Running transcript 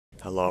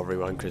Hello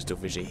everyone,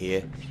 CrystalFissure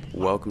here.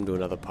 Welcome to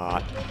another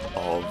part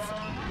of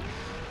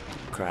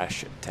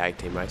Crash Tag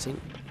Team Racing.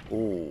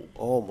 Ooh,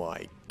 oh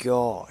my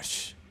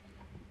gosh.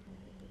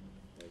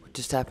 What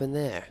just happened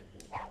there?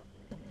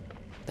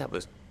 That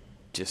was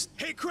just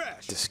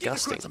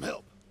disgusting. Crunch some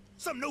help.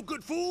 Some no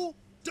good fool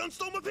done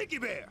stole my piggy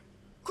bear.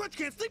 Crunch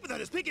can't sleep without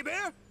his piggy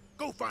bear.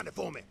 Go find it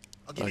for me.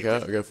 I'll give you I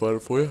gotta find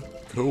it for you.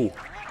 Cool.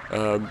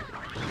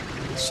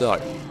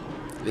 So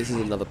this is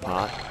another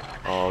part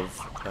of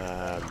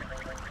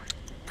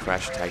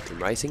Crash Tag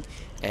Team Racing,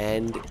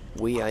 and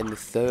we are in the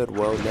third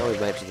world now. We've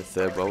made it to the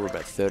third world. We're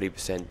about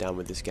 30% done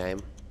with this game.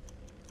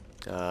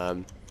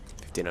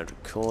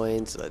 1,500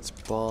 coins. Let's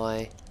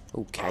buy.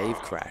 Oh, cave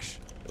crash.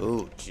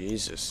 Oh,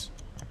 Jesus.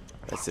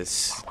 That's a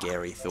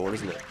scary thought,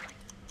 isn't it?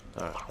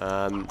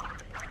 Alright,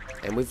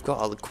 and we've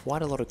got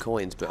quite a lot of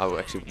coins, but oh,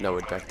 actually, no,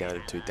 we're back down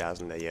to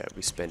 2,000 there. Yeah,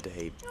 we spent a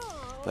heap.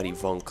 Bloody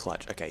Von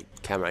Clutch. Okay,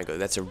 camera angle.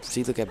 That's a.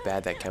 See, look how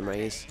bad that camera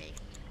is.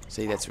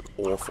 See, that's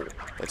awful.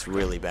 That's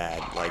really bad.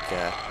 Like,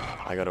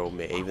 I gotta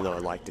admit, even though I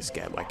like this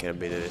game, I can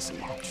admit there's some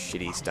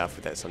shitty stuff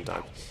with that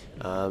sometimes.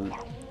 Now,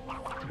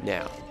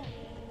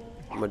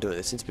 what am I doing?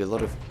 There seems to be a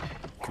lot of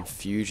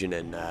confusion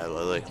and a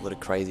lot of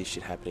crazy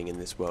shit happening in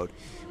this world,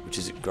 which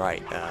is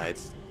great.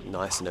 It's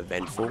nice and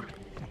eventful.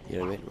 You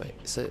know what I mean? Wait,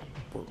 so,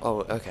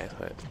 oh, okay.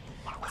 Right.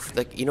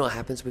 Like, you know what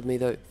happens with me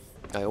though?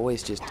 I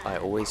always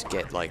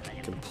get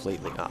like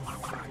completely up.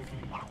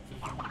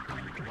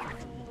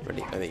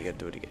 Ready? I think you gotta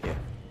do it again. Yeah.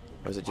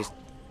 Or is it just?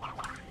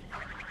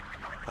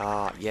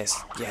 Ah,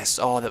 yes, yes.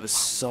 Oh, that was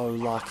so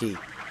lucky. Do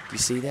you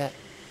see that?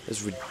 That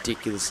was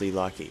ridiculously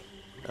lucky.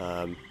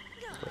 Wait,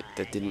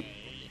 that didn't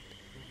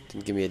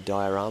give me a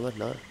diorama,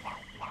 no?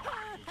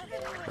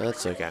 No,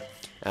 that's okay.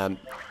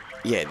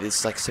 Yeah,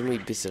 there's like so many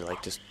bits that are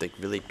like just like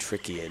really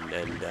tricky and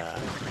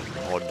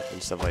odd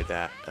and stuff like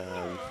that.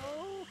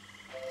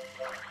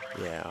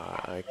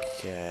 Yeah,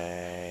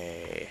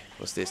 okay.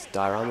 What's this?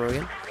 Diorama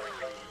again?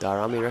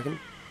 Diorama, you reckon?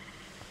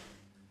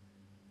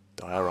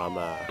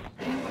 Diorama.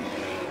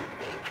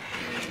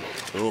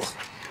 Ugh.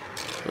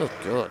 Oh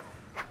god.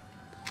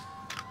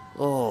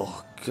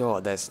 Oh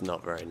god, that's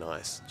not very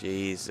nice.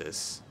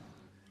 Jesus.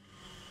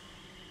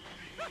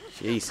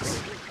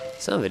 Jesus.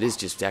 Some of it is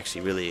just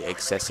actually really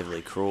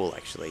excessively cruel,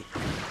 actually.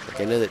 Like,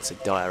 I know that's a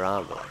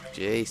diorama, but like,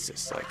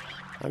 Jesus, like,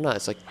 I don't know,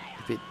 it's like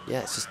a bit,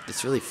 yeah,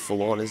 it's really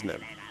full on, isn't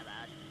it?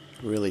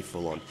 Really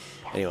full on.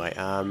 Anyway,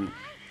 oh,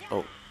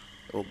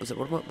 was it,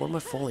 what am I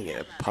falling in?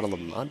 A puddle of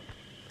mud?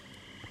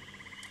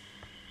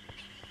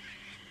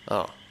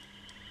 Oh,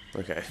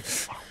 okay.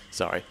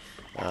 Sorry.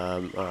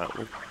 Alright,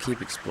 we'll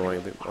keep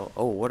exploring a bit.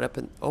 Oh, what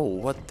happened? Oh,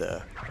 what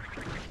the?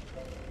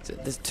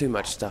 There's too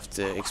much stuff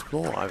to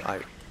explore. I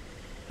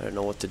don't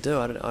know what to do.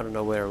 I don't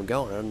know where I'm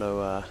going. I don't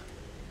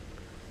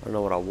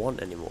know what I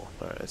want anymore.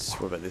 Alright,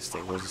 what about this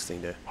thing? What does this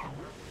thing do?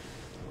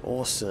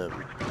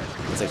 Awesome.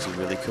 That's actually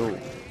really cool.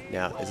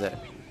 Now,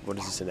 what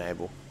does this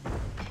enable? A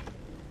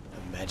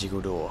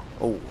magical door.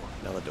 Oh,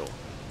 another door.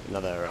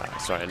 Another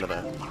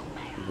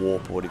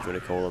warp, or whatever you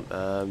want to call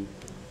them.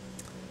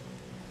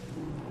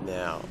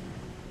 Now,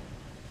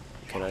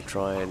 can I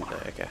try and,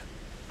 okay.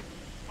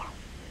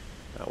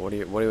 What do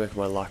you reckon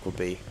my luck will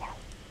be?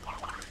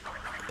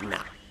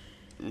 Nah.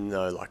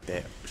 No luck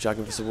there. Shark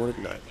Infested Water?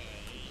 No.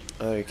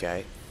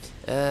 Okay.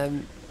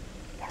 And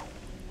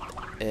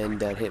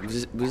down here,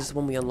 was this the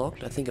one we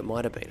unlocked? I think it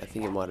might have been. Let's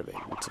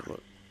have a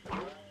look.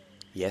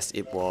 Yes,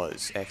 it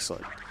was.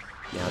 Excellent.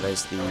 Now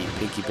there's the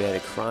Pinky Bear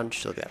to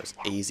Crunch. Look, that was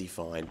easy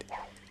find.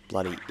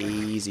 Bloody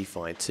easy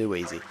find. Too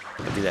easy.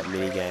 I'll do that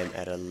minigame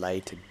at a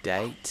later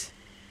date.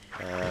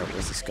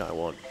 What's this guy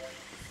want?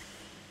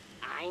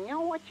 I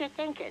know what you're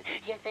thinking.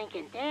 You're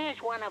thinking,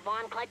 there's one of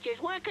Von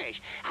Clutch's workers.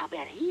 I'll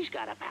bet he's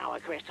got a power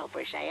crystal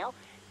for sale.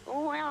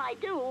 Well, I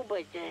do,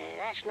 but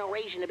that's no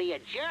reason to be a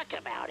jerk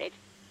about it.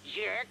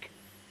 Jerk.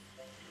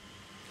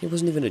 He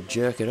wasn't even a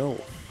jerk at all.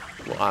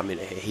 Well, I mean,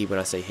 when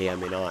I say he, I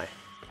mean I.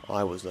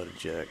 I was not a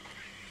jerk.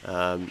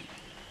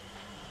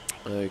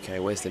 Okay,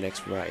 where's the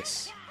next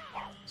race?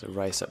 There's a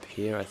race up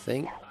here, I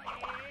think.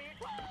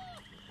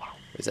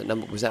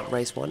 Was that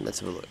race 1? Let's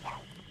have a look.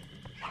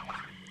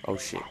 Oh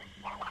shit.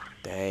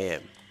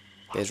 Damn.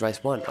 There's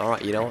race 1.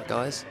 Alright, you know what,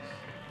 guys?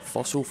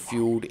 Fossil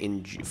fuel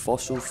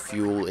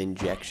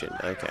injection.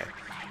 Okay.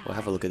 We'll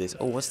have a look at this.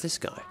 Oh, what's this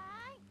guy?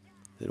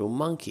 Little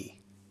monkey.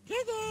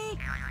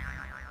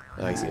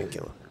 Oh, he's gonna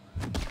kill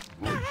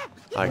him.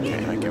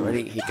 Okay,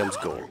 ready? Here comes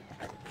Gore.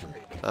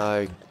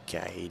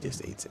 Okay, he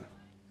just eats him.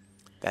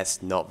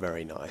 That's not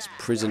very nice.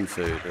 Prison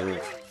food.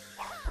 Ugh.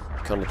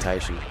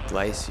 Connotation.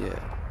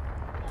 Glacier.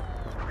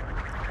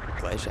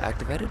 Glacier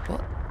activated?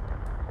 What?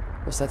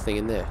 What's that thing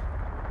in there?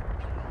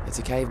 It's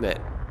a caveman.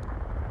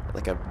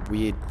 Like a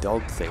weird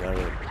dog thing. I don't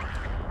know.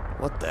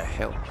 What the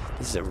hell?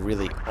 This is a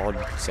really odd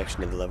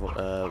section of the level.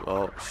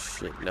 Oh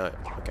shit, no.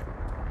 Okay.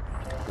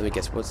 Let me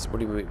guess. What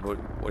do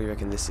you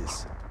reckon this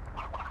is?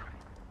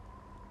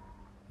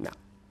 No.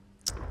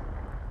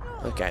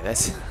 Okay,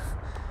 that's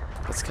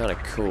kind of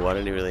cool. I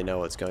don't even really know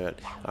what's going on.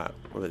 Alright,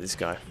 what about this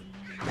guy?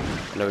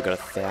 I know we got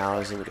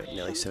 1,000, we got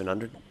nearly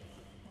 700.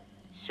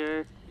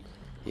 Sir,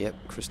 Yep,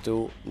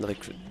 Crystal, another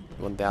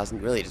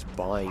 1000. Really just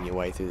buying your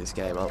way through this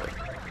game, aren't we?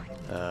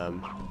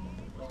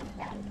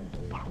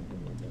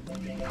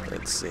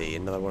 Let's see,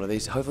 another one of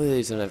these. Hopefully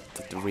these don't have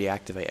to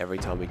reactivate every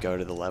time we go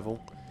to the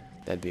level.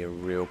 That'd be a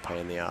real pain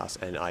in the ass,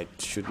 and I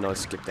should not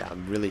skip that. I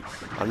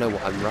know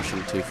what, I'm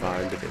rushing too far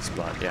into this,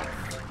 but yeah.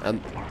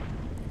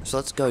 So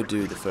let's go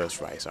do the first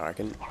race, I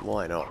reckon.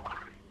 Why not?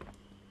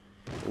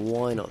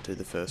 Why not do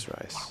the first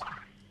race?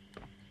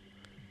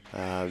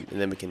 And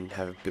then we can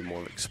have a bit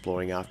more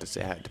exploring after,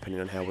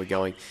 depending on how we're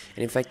going.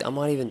 And in fact, I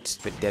might even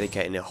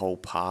dedicate a whole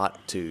part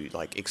to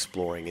like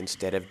exploring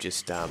instead of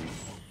just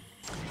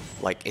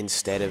like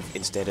instead of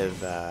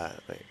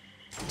wait,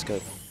 let's go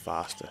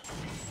faster.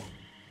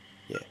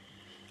 Yeah.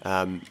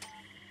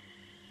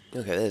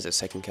 Okay, there's a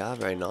second car,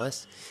 very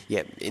nice.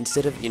 Yeah,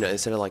 instead of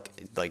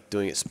like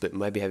doing it split,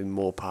 maybe having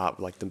more part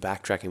like the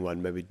backtracking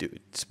one, maybe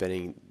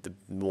spending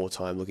more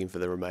time looking for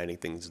the remaining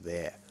things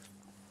there.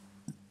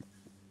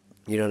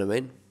 You know what I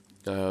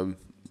mean?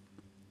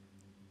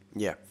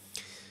 Yeah.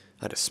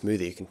 I had a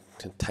smoothie, you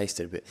can taste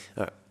it a bit.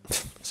 Alright,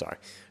 sorry,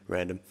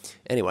 random.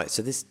 Anyway,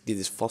 so this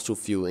fossil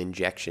fuel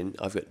injection,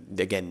 I've got,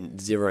 again,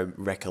 zero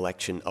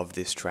recollection of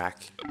this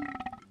track.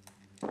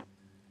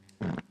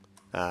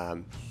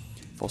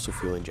 Fossil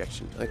fuel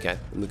injection. Okay,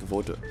 I'm looking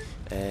forward to it.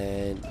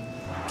 And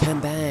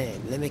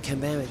combine, let me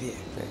combine with you.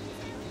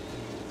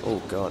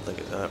 Oh god, look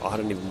at I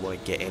don't even want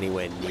to get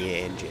anywhere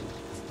near engine.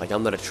 Like,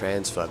 I'm not a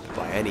transphobe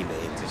by any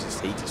means. It's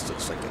just, he just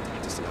looks like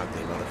just an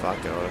ugly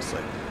motherfucker,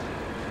 honestly.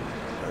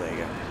 Oh, there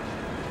you go.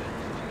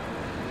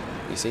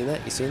 You seen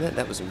that? You seen that?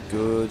 That was some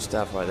good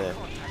stuff right there.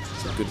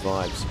 Some good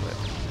vibes. Some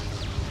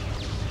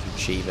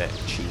Chiva.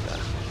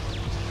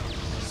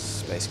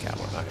 Space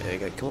Cowboy. Okay, there you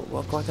go. Come on,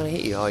 well, why can't I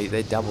hit you? Oh,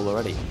 they're double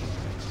already.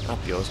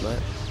 Up yours, mate.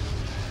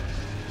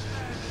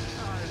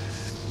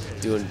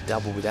 Doing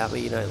double without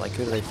me, you know, like,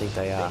 who do they think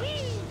they are?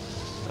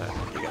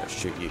 Oh, you gotta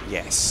shoot you.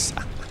 Yes.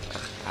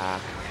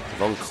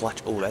 Long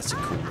clutch. Oh, that's a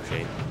cool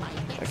machine.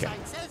 Okay.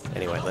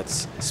 Anyway,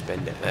 let's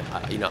spend it.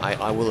 You know,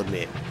 I will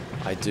admit,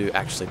 I do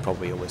actually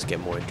probably almost get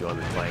more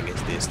enjoyment playing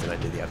as this than I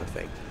do the other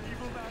thing.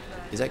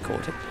 Is that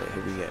Cortex? Wait,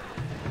 who do we get?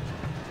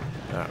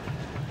 Oh.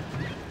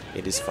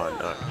 It is fun.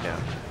 Oh, yeah.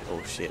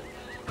 Oh, shit.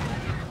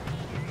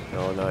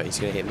 Oh, no, he's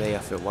gonna hit me.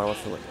 Why do I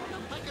feel like...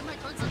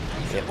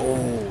 Yeah.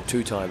 Oh,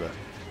 two-timer.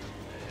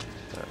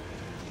 Oh.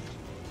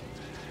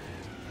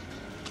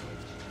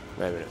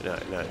 Wait a minute. No.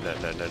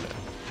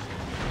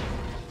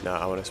 No,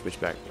 I want to switch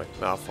back. Like,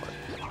 oh, fine.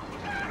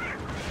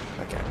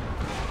 Okay.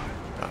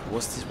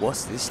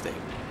 What's this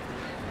thing?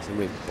 It's a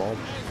weird bomb.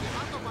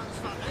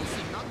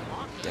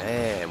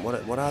 Damn,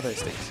 what are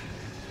those things?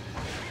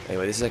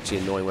 Anyway, this is actually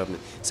an annoying weapon.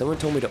 Someone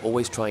told me to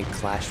always try and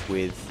clash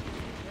with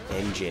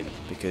engine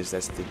because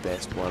that's the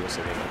best one or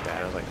something like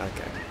that. And I was like,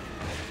 okay.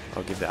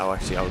 I'll give that. I'll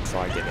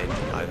try and get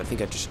engine. I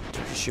think I just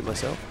shoot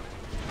myself.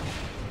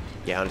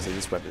 Yeah, honestly,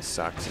 this weapon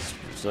sucks.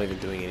 It's not even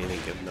doing anything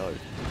of note.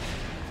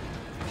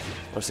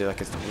 Honestly, like,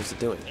 what's it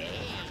doing?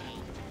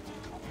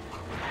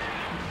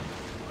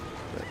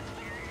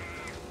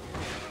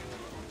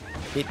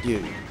 Hit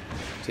you.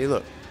 See,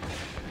 look.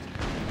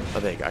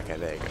 Oh, there you go. Okay,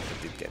 there you go.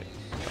 I did get it.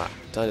 Alright,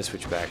 time to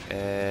switch back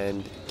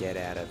and get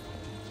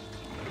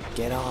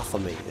off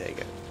of me. There you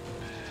go.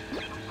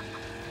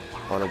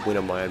 I want to win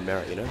on my own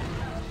merit, you know?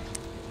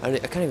 I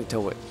can't even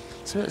tell what...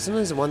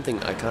 Sometimes the one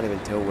thing I can't even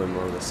tell when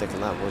we're on the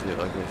second lap, wasn't it?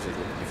 Like,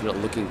 if you're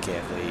not looking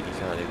carefully, you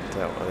can't even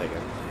tell. Oh, there you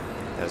go.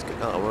 That was good.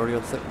 Oh, we're already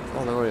on third.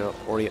 Oh, they're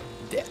already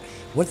there.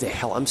 What the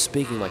hell? I'm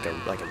speaking like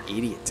an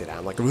idiot today.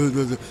 I'm like,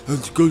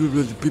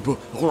 people.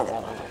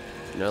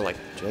 You know, like,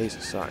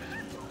 Jesus, sorry.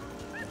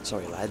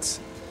 Sorry, lads.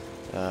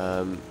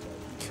 Or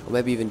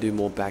maybe even do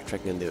more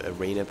backtracking in the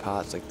arena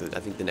parts. Like, I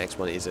think the next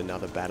one is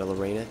another battle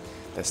arena.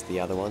 That's the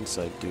other one,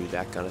 so do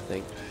that kind of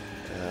thing.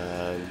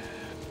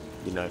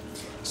 You know,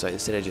 so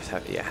instead of just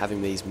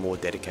having these more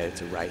dedicated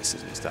to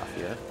races and stuff,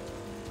 you know.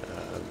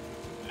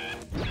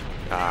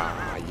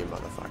 You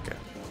motherfucker.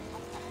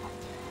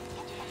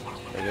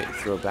 Okay,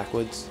 throw it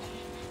backwards.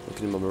 Look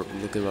in my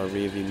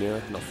rear view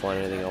mirror, not find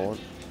anything I want.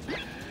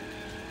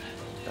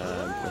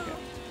 Okay.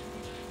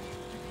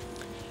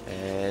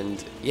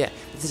 And yeah,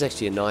 this is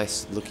actually a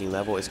nice looking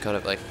level. It's kind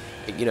of like,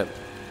 you know,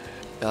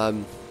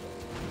 the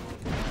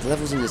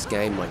levels in this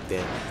game, like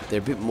they're a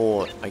bit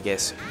more, I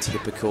guess,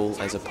 typical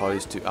as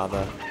opposed to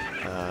other,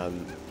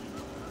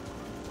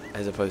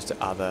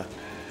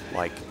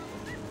 like,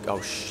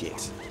 oh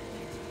shit.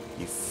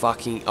 You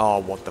fucking... Oh,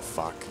 what the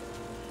fuck?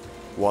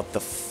 What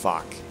the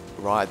fuck?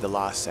 Right at the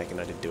last second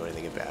I didn't do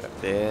anything about it.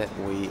 There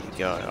we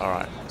go.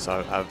 Alright,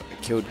 so I've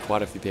killed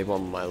quite a few people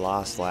on my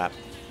last lap.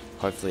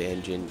 Hopefully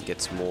engine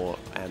gets more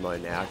ammo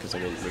now, because I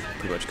mean, we've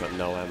pretty much got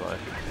no ammo.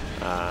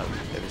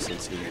 Ever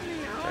since he...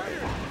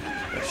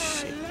 Oh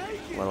shit.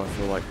 Why do I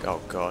feel like...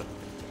 Oh god.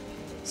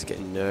 It's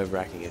getting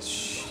nerve-wracking as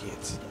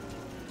shit.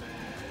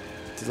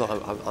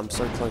 I'm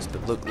so close,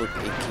 but look,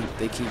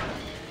 they keep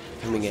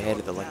coming ahead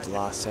at the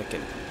last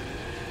second.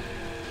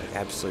 Like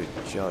absolute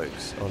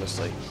jokes,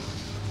 honestly.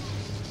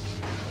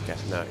 Okay,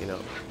 no, you know,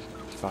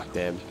 fuck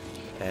them.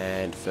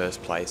 And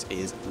first place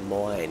is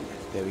mine.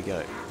 There we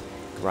go.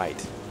 Great.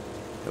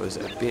 It was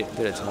a bit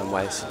of time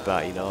wasted,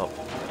 but you know,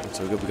 it's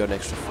all good. We got an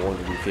extra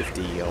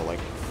 450 or like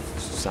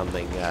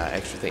something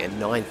extra thing, and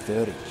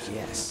 930.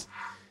 Yes.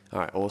 All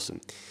right, awesome.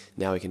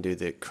 Now we can do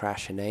the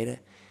Crashinator,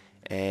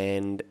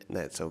 and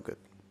that's all good.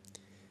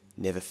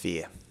 Never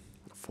fear,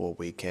 for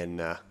we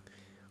can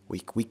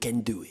we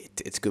can do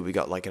it. It's good. We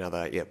got like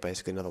another, yeah,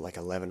 basically another like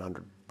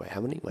 1100. Wait, how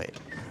many? Wait,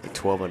 like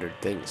 1200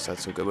 things. So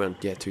that's all good. We're on,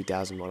 yeah,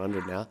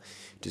 2100 now,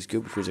 which is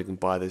good because I can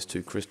buy those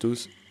 2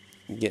 crystals.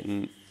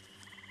 Getting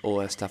all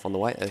that stuff on the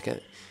way.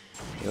 Okay.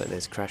 Anyway,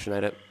 there's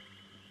Crashinator.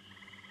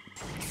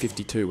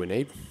 52 we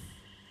need.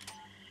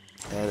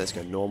 And let's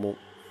go normal.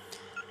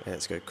 And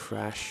let's go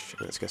crash.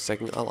 And let's go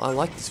second. I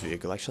like this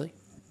vehicle actually.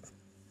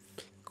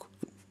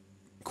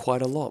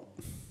 Quite a lot.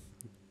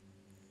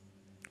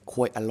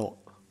 Quite a lot.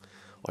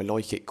 I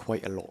like it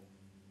quite a lot.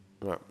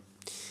 Right.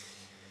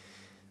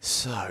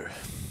 So,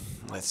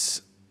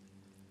 let's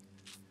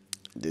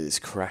do this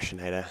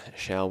Crashinator,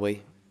 shall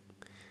we?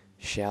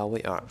 Shall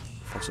we? Alright,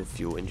 fossil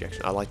fuel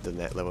injection. I like the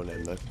net level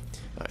name though.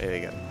 Alright, here we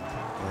go.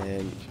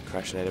 And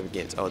Crashinator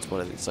again. Oh, it's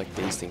one of it's like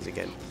these things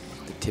again.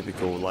 The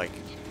typical like,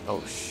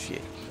 oh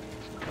shit,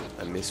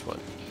 I missed one.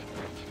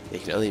 You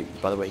can only,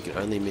 by the way, you can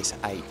only miss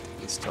 8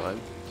 this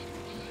time.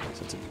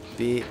 So it's a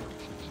bit.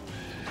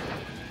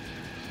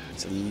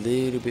 It's a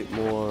little bit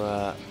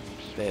more.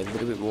 They're a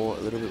little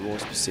bit more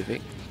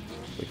specific,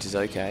 which is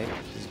okay.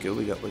 It's good.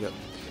 We got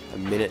a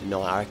minute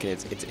 9. I reckon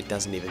it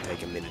doesn't even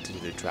take a minute to do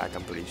the track.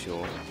 I'm pretty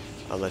sure,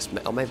 unless,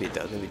 or maybe it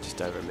does. Maybe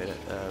just over a minute.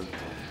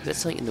 Is that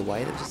something in the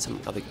way? There's some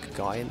other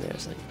guy in there or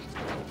something.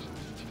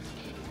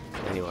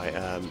 Anyway,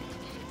 I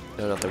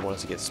don't know if they want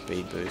us to get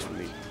speed boost when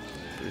we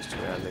boost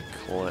around the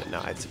corner.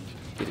 No, it's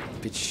a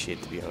bit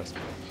shit to be honest.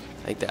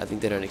 I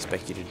think they don't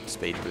expect you to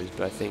speed boost,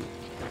 but I think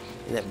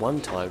in that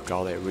one time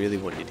trial they really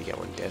want you to get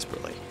one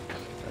desperately.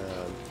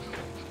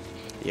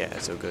 Yeah,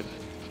 it's all good.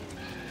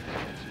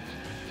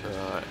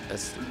 Alright,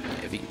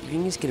 if you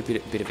can just get a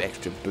bit of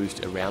extra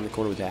boost around the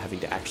corner without having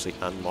to actually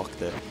unlock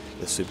the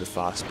super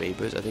fast speed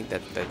boost, I think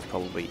that's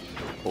probably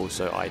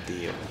also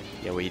ideal.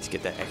 Yeah, where you just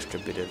get that extra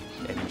bit of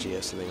energy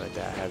or something like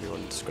that, however you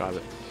want to describe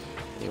it.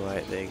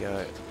 Anyway, there you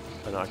go.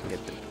 And I can get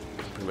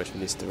pretty much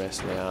miss the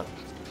rest now.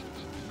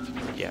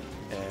 Yeah,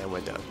 and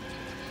we're done.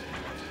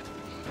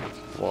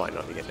 Why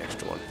not to get an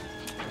extra one?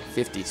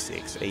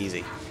 56,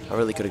 easy. I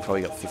really could have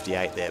probably got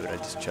 58 there, but I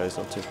just chose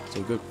not to.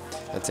 So good.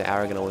 That's how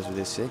arrogant I was with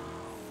this thing.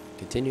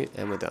 Continue,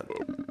 and we're done.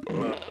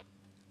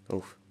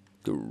 Oof.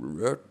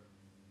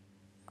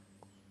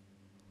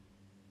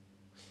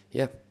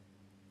 Yeah.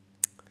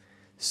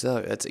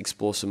 So let's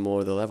explore some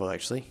more of the level,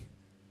 actually.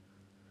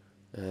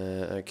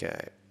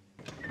 Okay.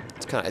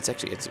 It's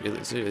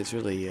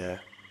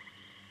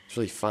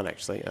really fun,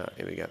 actually. Alright,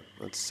 here we go.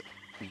 Let's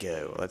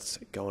go. Let's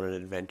go on an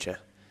adventure.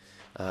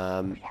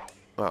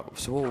 Right,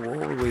 so what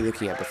were we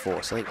looking at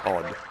before? Something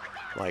odd,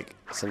 like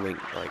something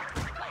like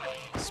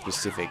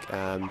specific.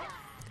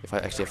 If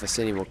I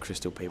see any more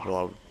crystal people,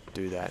 I'll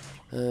do that.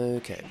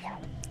 Okay.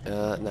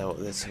 Now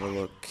let's have a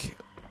look.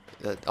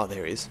 Oh,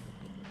 there it is.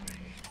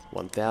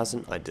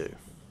 1,000. I do.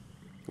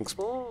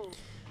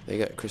 There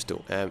you go,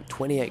 crystal.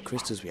 28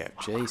 crystals we have.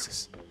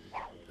 Jesus.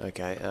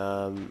 Okay.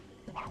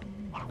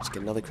 Let's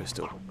get another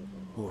crystal.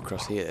 Oh,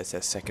 across here. That's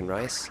our second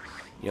race.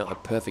 You know, a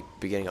perfect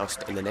beginning.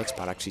 In the next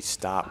part, actually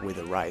start with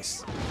a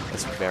race.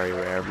 That's very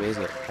rare of me,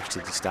 isn't it?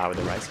 Actually, to start with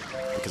a race,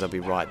 because I'll be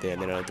right there,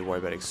 and then I don't have to worry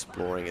about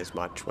exploring as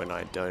much when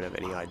I don't have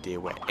any idea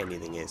where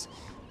anything is.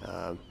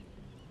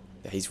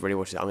 He's ready to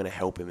watch it. I'm going to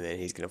help him, and then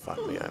he's going to fuck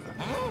me over.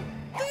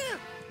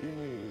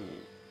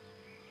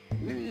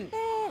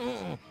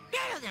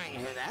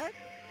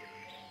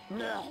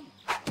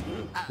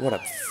 What a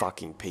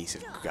fucking piece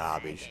of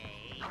garbage.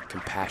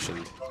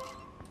 Compassioned.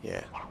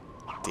 Yeah.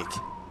 Dick.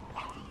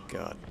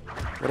 God.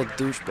 What a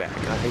douchebag.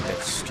 I hate that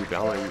stupid.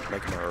 I want to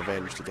make my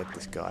revenge to get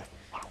this guy.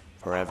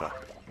 Forever.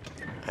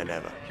 And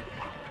ever.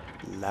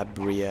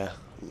 Labria.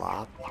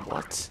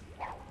 What?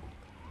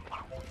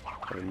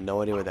 I have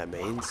no idea what that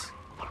means.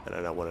 And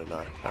I don't want to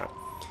know. Alright.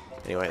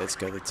 Anyway, let's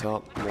go to the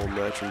top. More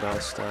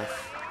merchandise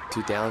stuff.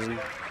 2,000.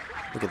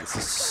 Look at this.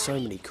 There's so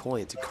many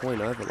coins. A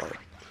coin overload.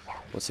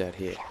 What's out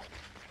here?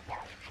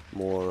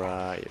 More,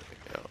 oh,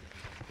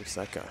 what's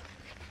that guy?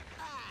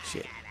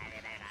 Shit.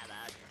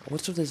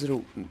 What's with those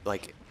little,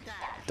 like,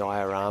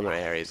 diorama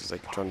areas? It's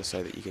like trying to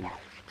say that you can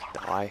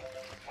die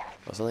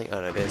or something. I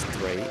don't know, there's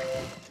 3.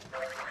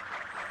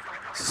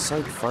 It's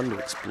so fun to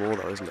explore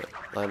though, isn't it?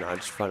 I don't know, I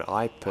just find it,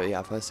 I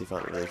personally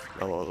find it really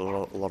a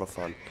lot of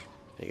fun.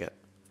 There you go.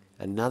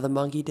 Another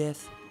monkey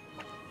death?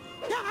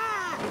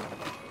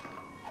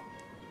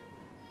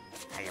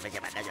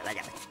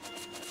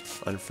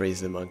 Unfreeze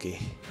the monkey.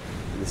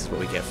 And this is what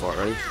we get for it,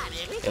 ready?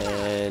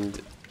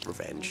 And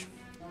revenge.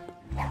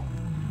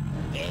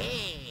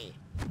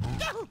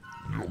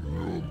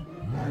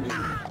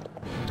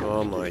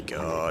 Oh my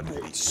god,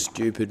 these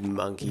stupid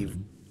monkey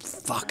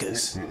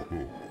fuckers.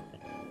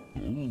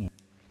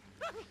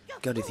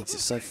 God, he thinks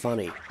it's so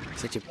funny.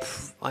 Such a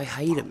I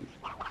hate him.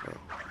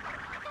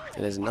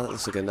 And there's another,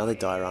 looks like another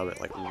diorama,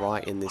 like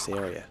right in this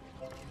area.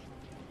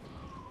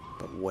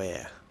 But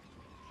where?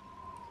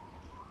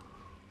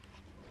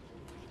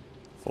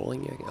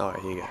 Falling? Oh,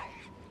 here you go.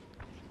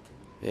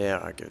 Yeah,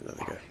 I'll give it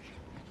another go.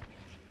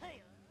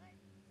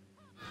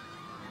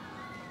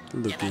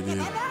 Look at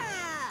him.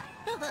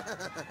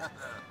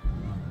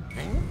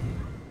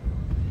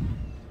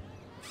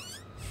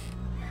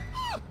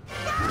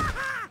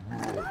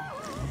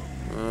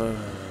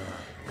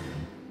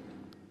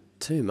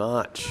 Too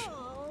much.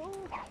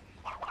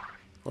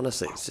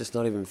 Honestly, it's just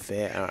not even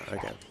fair. Alright,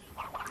 okay.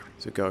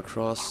 So go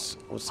across.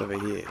 What's over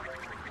here?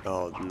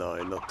 Oh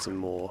no, not some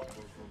more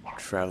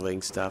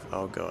traveling stuff.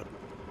 Oh god.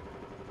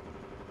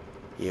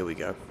 Here we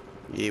go.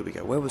 Here we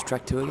go. Where was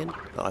track 2 again?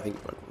 Oh, I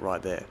think like,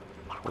 right there.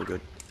 All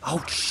good.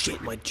 Oh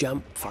shit, my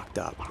jump fucked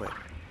up. Wait.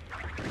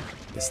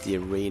 It's the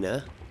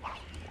arena.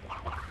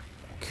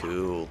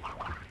 Cool.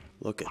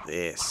 Look at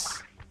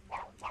this.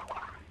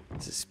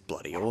 This is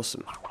bloody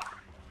awesome.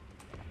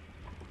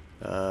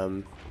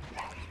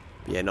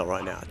 Yeah, not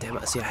right now. Damn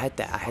it! See, I had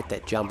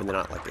that jump, and then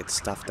it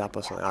stuffed up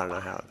or something. I don't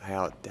know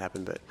how it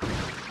happened, but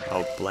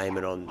I'll blame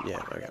it on.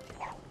 Yeah, okay.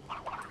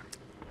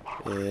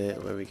 Yeah,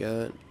 where we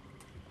go?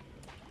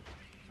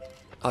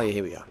 Oh yeah,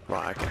 here we are.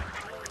 Right, okay.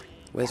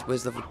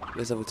 Where's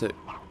level 2?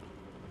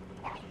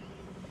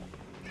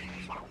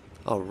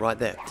 Oh, right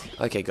there.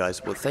 Okay,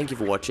 guys. Well, thank you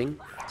for watching.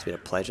 It's been a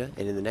pleasure.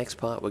 And in the next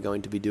part, we're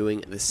going to be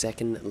doing the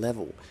second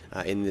level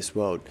in this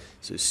world.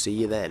 So see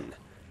you then.